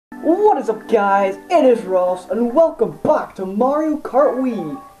What is up, guys? It is Ross, and welcome back to Mario Kart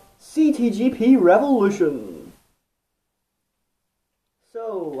Wii CTGP Revolution.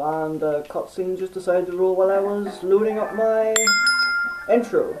 So, and the cutscene just decided to roll while I was loading up my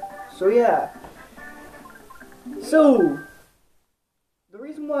intro. So yeah. So, the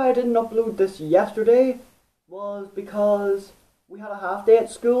reason why I didn't upload this yesterday was because we had a half day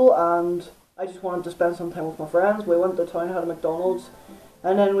at school and I just wanted to spend some time with my friends. We went to town, had a McDonald's,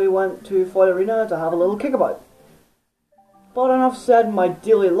 and then we went to Foil Arena to have a little kickabout. But enough said in my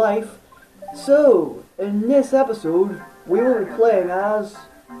daily life. So, in this episode, we will be playing as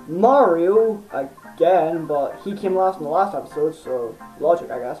Mario again, but he came last in the last episode, so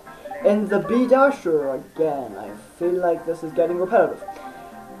logic, I guess. In the B-Dasher again. I feel like this is getting repetitive.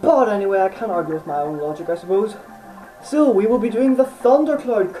 But anyway, I can't argue with my own logic, I suppose. So, we will be doing the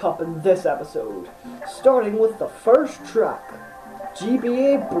Thundercloud Cup in this episode, starting with the first track,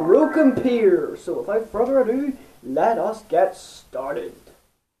 GBA Broken Pier. So, without further ado, let us get started.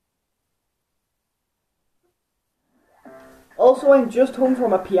 Also, I'm just home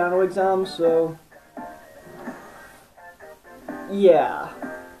from a piano exam, so yeah,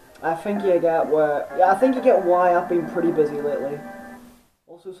 I think you get why I've been pretty busy lately.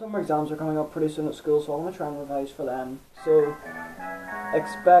 Also, summer exams are coming up pretty soon at school, so I'm gonna try and revise for them. So,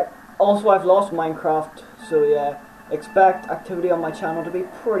 also, I've lost Minecraft, so yeah, expect activity on my channel to be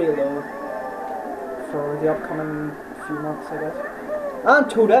pretty low for the upcoming few months, I guess. And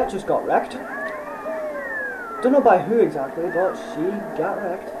Toadette just got wrecked. Don't know by who exactly, but she got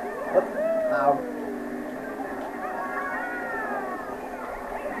wrecked. Oh, ow.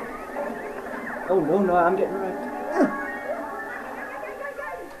 Oh no, I'm getting wrecked.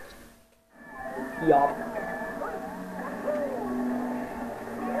 Yup.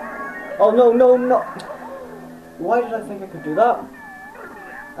 Oh no. Why did I think I could do that?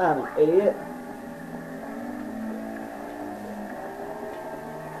 I'm an idiot.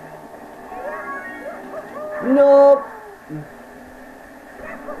 Nope.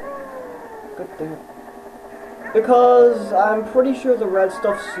 Good thing. Because I'm pretty sure the red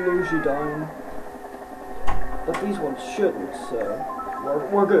stuff slows you down. But these ones shouldn't, so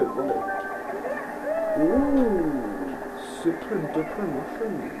we're good. Ooh, super duper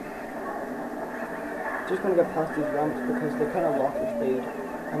mushroom. Just gonna get past these ramps because they kind of lock your speed,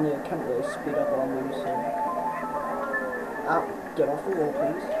 and you can't really speed up on them. So, get off the wall,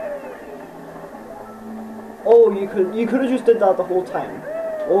 please. Oh, you could have just did that the whole time.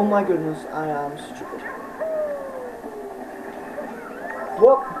 Oh my goodness, I am stupid.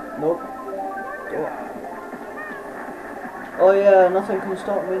 Whoop! Nope. Oh yeah, nothing can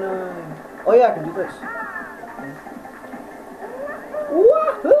stop me now. Oh yeah, I can do this.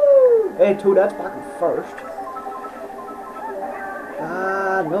 Woohoo! Hey, Toadette's back in first.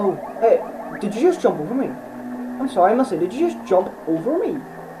 Ah, no. Hey, did you just jump over me? I'm sorry, I must say, did you just jump over me?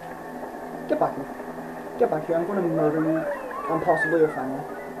 Get back here. Get back here, I'm going to murder you, and possibly your family.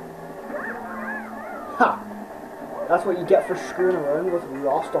 Ha! That's what you get for screwing around with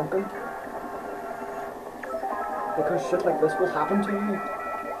Ross Duncan. Because shit like this will happen to you.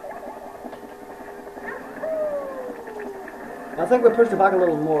 I think we pushed it back a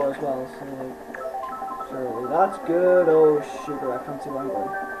little more as well, so surely that's good. Oh sugar, I can't see where I'm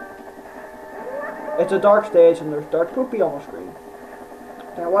going. It's a dark stage and there's dark poopy on the screen.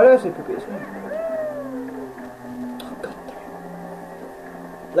 Now, why do I say poopy? It's me.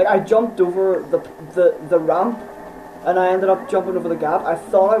 Like, I jumped over the ramp, and I ended up jumping over the gap. I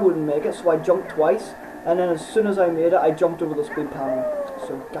thought I wouldn't make it, so I jumped twice, and then as soon as I made it, I jumped over the speed panel.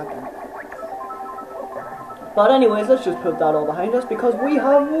 So, goddamn. But anyways, let's just put that all behind us, because we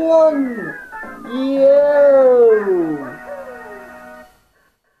have won! Yo!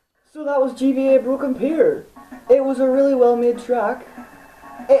 So that was GBA Broken Pier. It was a really well-made track.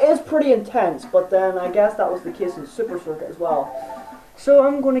 It is pretty intense, but then I guess that was the case in Super Circuit as well. So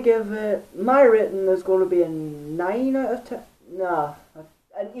I'm going to give it, my rating is going to be a 9 out of 10, nah,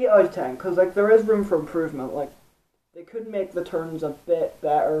 an 8 out of 10, because like there is room for improvement. Like, they could make the turns a bit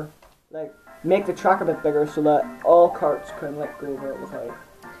better, like make the track a bit bigger so that all carts can like go over it without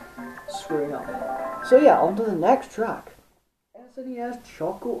screwing up. So yeah, on to the next track. SNES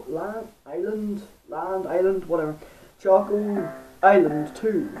Choco Island, whatever. Choco Island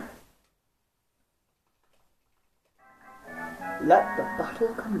 2. Let the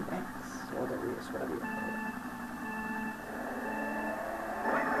battle commence, or the race, whatever you call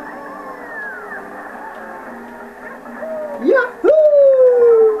it. Yahoo!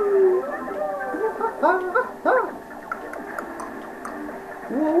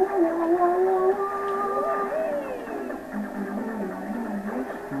 Whoa.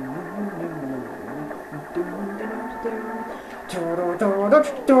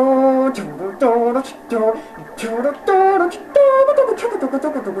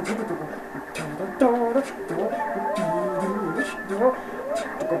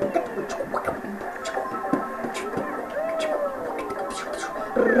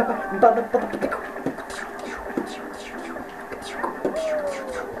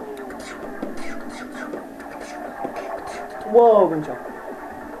 Whoa, good job.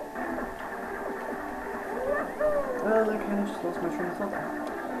 Well, I kind of just lost my train of thought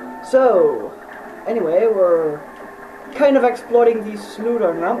there. So, anyway, we're kind of exploiting these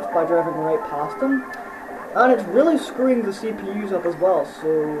slowdown ramps by driving right past them. And it's really screwing the CPUs up as well,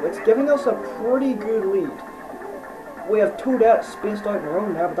 so it's giving us a pretty good lead. We have two deaths spaced out in a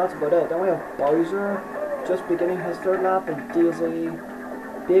row there, but that's about it. Then we have Bowser just beginning his third lap, and Daisy,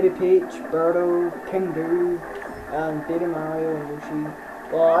 Baby Peach, Birdo, King Boo, and Baby Mario and Yoshi.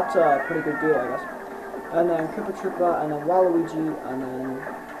 Well, that's a pretty good deal, I guess. And then Koopa Troopa, and then Waluigi, and then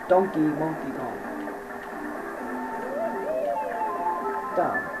Donkey Monkey Kong.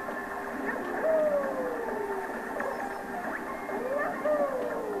 Damn.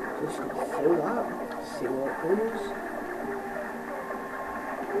 Just gonna throw that, see where it goes.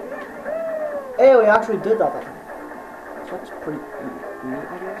 Hey, we actually did that button. So that's pretty neat,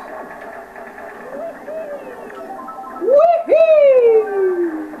 I guess. Woohoo!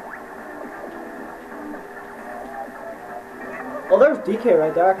 Oh, there's DK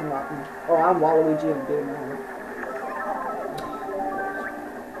right there, I can lap him. Oh, I'm Waluigi and Baby Mario.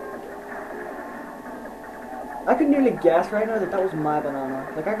 I could nearly guess right now that that was my banana.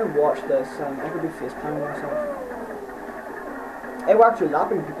 Like, I could watch this and I could be facepalming myself. Hey, we're actually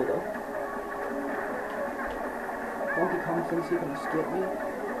lapping people though. Donkey Kong thinks he can escape me.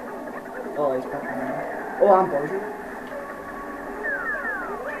 Oh, he's back behind. Oh, I'm Bowser.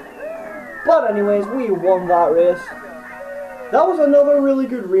 But anyways, we won that race. That was another really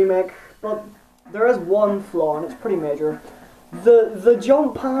good remake, but there is one flaw and it's pretty major. The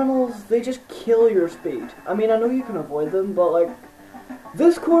jump panels, they just kill your speed. I mean, I know you can avoid them, but like,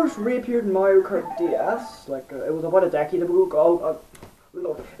 this course reappeared in Mario Kart DS, like, it was about a decade ago,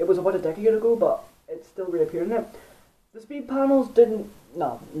 it was about a decade ago, but it still reappeared in it. The speed panels didn't,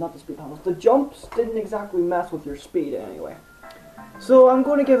 no, not the speed panels, the jumps didn't exactly mess with your speed anyway. So I'm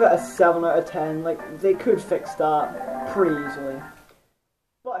going to give it a 7 out of 10, like, they could fix that pretty easily.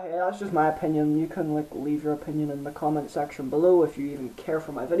 But hey, that's just my opinion. You can like leave your opinion in the comment section below if you even care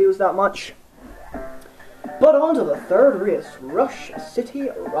for my videos that much. But on to the third race, Rush City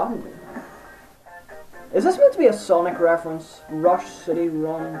Run. Is this meant to be a Sonic reference? Rush City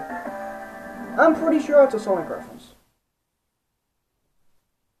Run? I'm pretty sure it's a Sonic reference.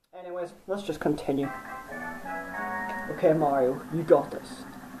 Anyways, let's just continue. Okay, Mario, you got this.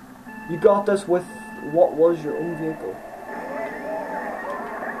 You got this with what was your own vehicle.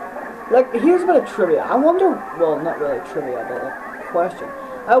 Like, here's a bit of trivia. I wonder, well, not really trivia, but like, question.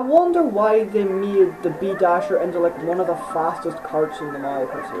 I wonder why they made the B-Dasher into like one of the fastest karts in the Mario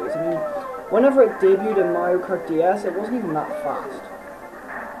Kart series. I mean, whenever it debuted in Mario Kart DS, it wasn't even that fast.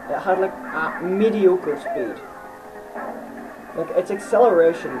 It had like a mediocre speed. Like, its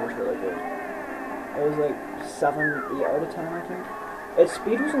acceleration was really good. It was like 7, 8 out of 10, I think. Its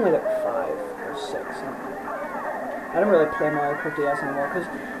speed was only like 5 or 6. I don't really play Mario Kart DS anymore because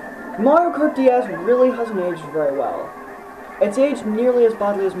Mario Kart DS really hasn't aged very well. It's aged nearly as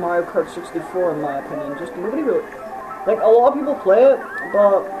badly as Mario Kart 64 in my opinion. Just nobody really, like, a lot of people play it,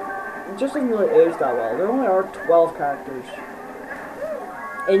 but it just doesn't really age that well. There only are 12 characters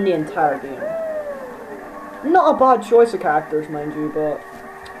in the entire game. Not a bad choice of characters, mind you, but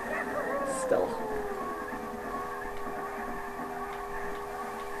still.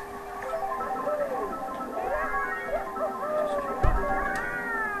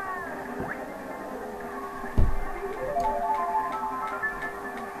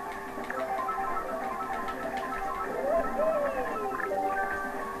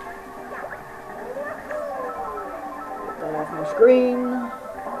 Screen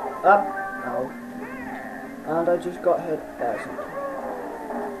up, no, and I just got hit by something,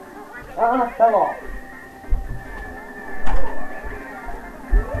 and I fell off.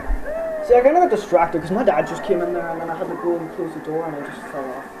 See, I kind of got distracted because my dad just came in there, and then I had to go and close the door, and I just fell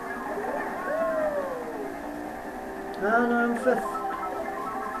off. And I'm 5th,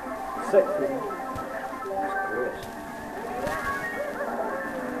 6th even. That's great.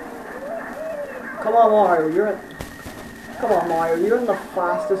 Come on, Mario, you're in. Come on, Mario, you're in the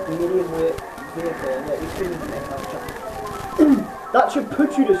fastest medium weight vehicle, and yet you couldn't even make that jump. That should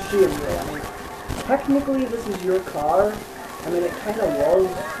put you to shame, really. I mean, technically this is your car. I mean, it kind of was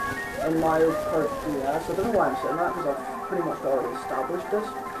in Mario Kart 3S. I don't know why I'm saying that, because pretty much already established this.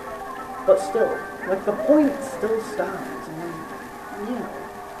 But still, like, the point still stands, and then, you know.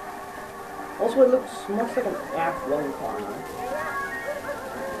 Also, it looks much like an F1 car now.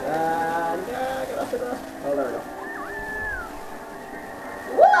 And, yeah, get off the grass. Oh, there we go.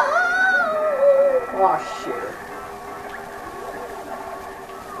 Whoa! Oh, shit.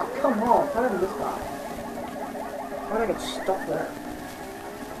 Oh, come on, how did I miss that? How did I get stuck there?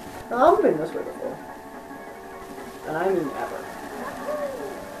 No, I haven't been this way before. And I mean ever.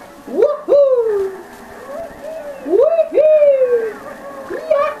 Woohoo! Woohoo!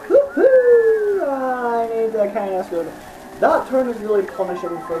 Yahoo! I need that kind of scooter. That turn is really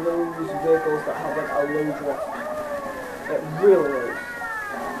punishing for those vehicles that have like a low drift. It really is.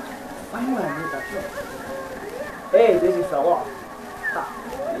 Finally I made that jump. Hey, Daisy fell off. Ha.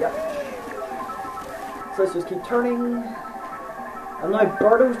 Yep. So let's just keep turning. And now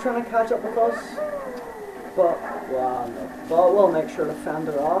Birdo's trying to catch up with us. But, well, no. But we'll make sure to fend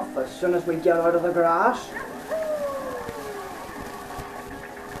it off as soon as we get out of the garage.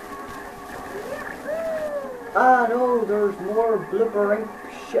 Ah, no, there's more blooper ink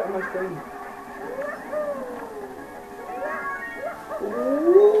shit on my screen.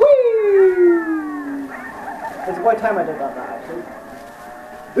 Whee! It's about time I did that now, actually.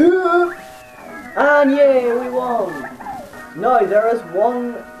 And yay, we won! Now, there is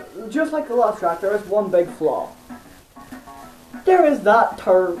one, just like the last track, there is one big flaw. There is that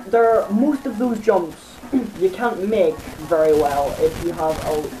turn, most of those jumps you can't make very well if you have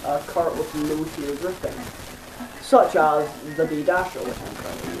a cart with low tier drifting. Such as the B-Dasher, which I'm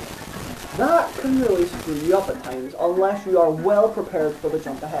currently using. That can really screw you up at times, unless you are well prepared for the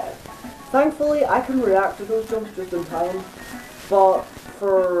jump ahead. Thankfully, I can react to those jumps just in time, but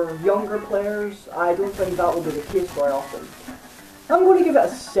for younger players, I don't think that will be the case very often. I'm going to give it a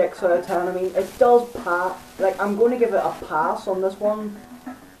 6 out of 10, I mean, it does pass, like, I'm going to give it a pass on this one,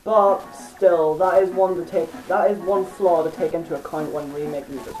 but still, that is one flaw to take into account when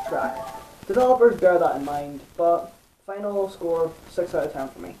remaking this track. Developers bear that in mind, but final score, 6 out of 10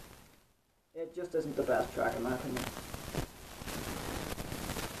 for me. It just isn't the best track in my opinion.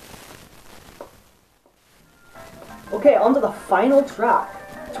 Okay, on to the final track,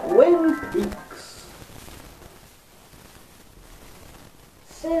 Twin Peaks.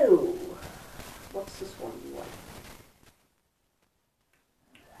 So, what's this one like?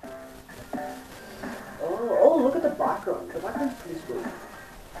 Oh, look at the background. The background's pretty sweet.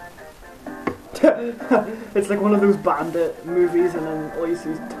 It's like one of those bandit movies and then all you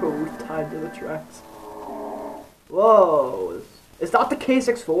see is toes tied to the tracks. Whoa. Is that the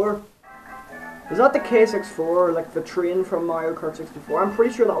K64? Is that the K64, like the train from Mario Kart 64? I'm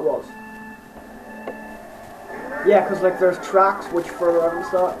pretty sure that was. Yeah, because like there's tracks which further evidence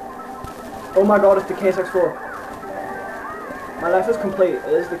that. Oh my god, it's the K64. My life is complete.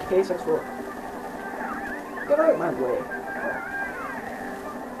 It is the K64. Get out of my way.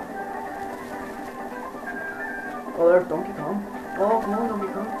 Oh, there's Donkey Kong. Oh, come on,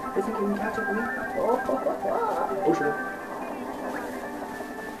 Donkey Kong. You think you can catch up with me? Oh, sure.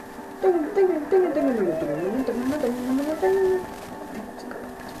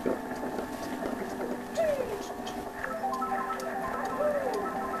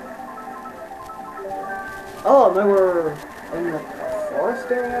 Oh, now we're in the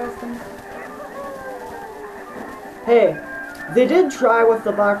forest area, I think. Hey, they did try with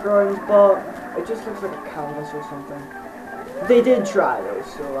the background, but it just looks like a canvas or something. They did try though,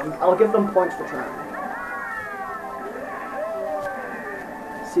 so I'll give them points for trying.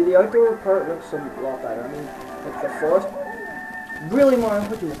 See, the outdoor part looks a lot better. I mean, like the forest. Really, Mario,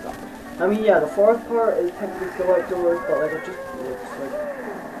 what do you stop? I mean, yeah, the forest part is technically still outdoors, but like it just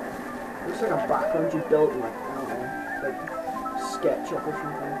looks like a background you built in like, I don't know, like SketchUp or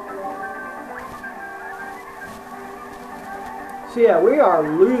something. So yeah, we are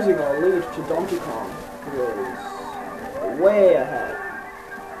losing our lead to Donkey Kong, who is way ahead.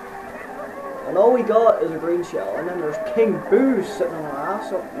 And all we got is a green shell, and then there's King Boo sitting on our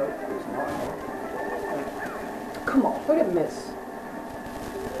ass. Oh, nope, he's not. Come on, how did it miss?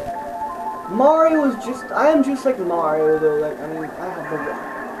 Mario is I am just like Mario though, like, I mean,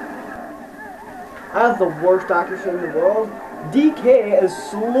 I have the worst accuracy in the world. DK is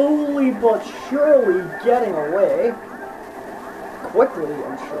slowly but surely getting away. Quickly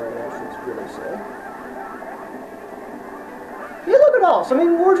and surely, I should really say. Yeah, look at us. I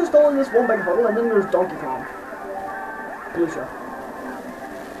mean, we're just all in this one big huddle, and then there's Donkey Kong. Blue shell.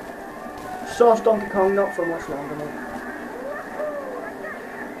 Sauce Donkey Kong, not for much longer, mate.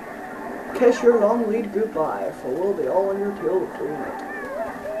 Kiss your long lead goodbye, for we'll be all on your tail soon.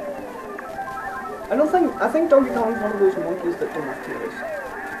 I think Donkey Kong's one of those monkeys that don't have tails.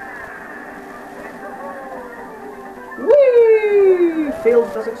 Whee! Failed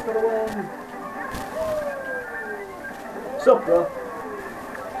physics for the win. Sup, bro?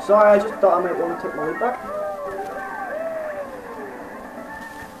 Sorry, I just thought I might want to take my lead back.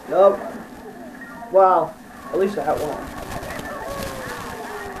 Nope. Wow. At least I had one.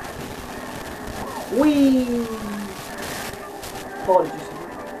 Whee! Oh, did you see that?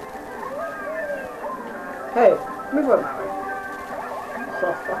 Hey, move out my way.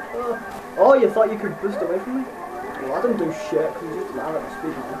 Oh, you thought you could boost away from me? Well, I didn't do shit, because you just ran at the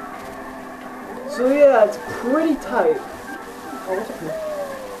speed now. So yeah, it's pretty tight. Oh, what's up here?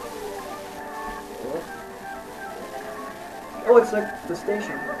 Oh, it's like the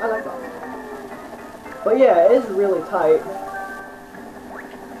station. I like that. But yeah, it is really tight.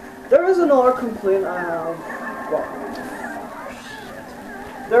 There is another complaint I have. Well,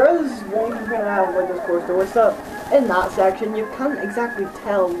 there is one complaint I have about this course though, is that in that section you can't exactly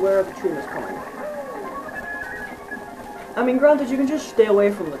tell where the train is coming. I mean, granted, you can just stay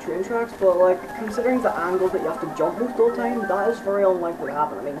away from the train tracks, but like, considering the angle that you have to jump most of the time, that is very unlikely to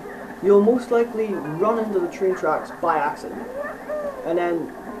happen. I mean, you'll most likely run into the train tracks by accident. And then,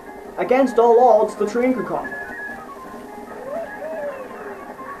 against all odds, the train could come.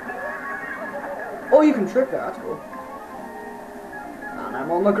 Oh, you can trick there, that's cool. And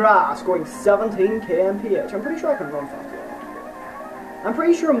I'm on the grass, going 17 kmph. I'm pretty sure I can run faster. I'm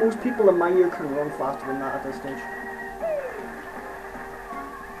pretty sure most people in my year can run faster than that at this stage.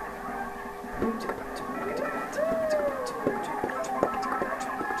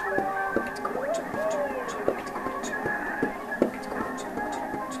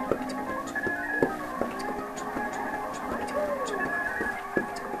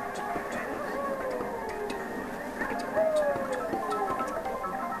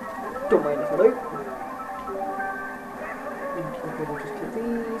 Don't mind if I do. Okay, we'll just take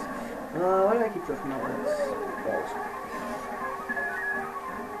these. Why do I keep drifting out of this? Balls.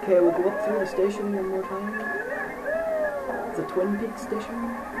 Okay, we'll go up through the station one more time. The Twin Peaks station.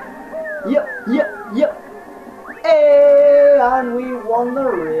 Yep. Hey, and we won the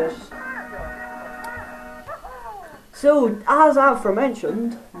race. So, as I've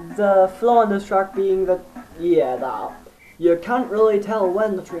aforementioned, the flaw in this track being that, you can't really tell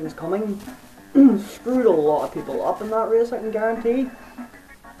when the train's coming. Screwed a lot of people up in that race, I can guarantee.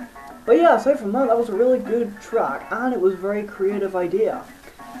 But yeah, aside from that, that was a really good track, and it was a very creative idea.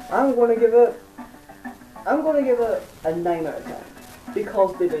 I'm gonna give it a 9 out of 10,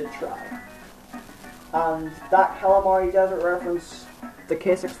 because they did try. And that Calamari Desert reference, the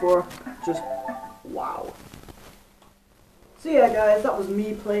K64, just wow. So yeah guys, that was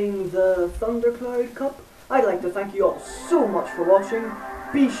me playing the Thundercloud Cup. I'd like to thank you all so much for watching.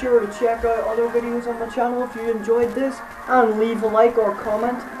 Be sure to check out other videos on the channel if you enjoyed this, and leave a like or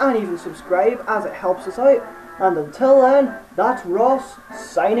comment, and even subscribe as it helps us out. And until then, that's Ross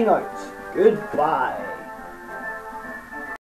signing out. Goodbye.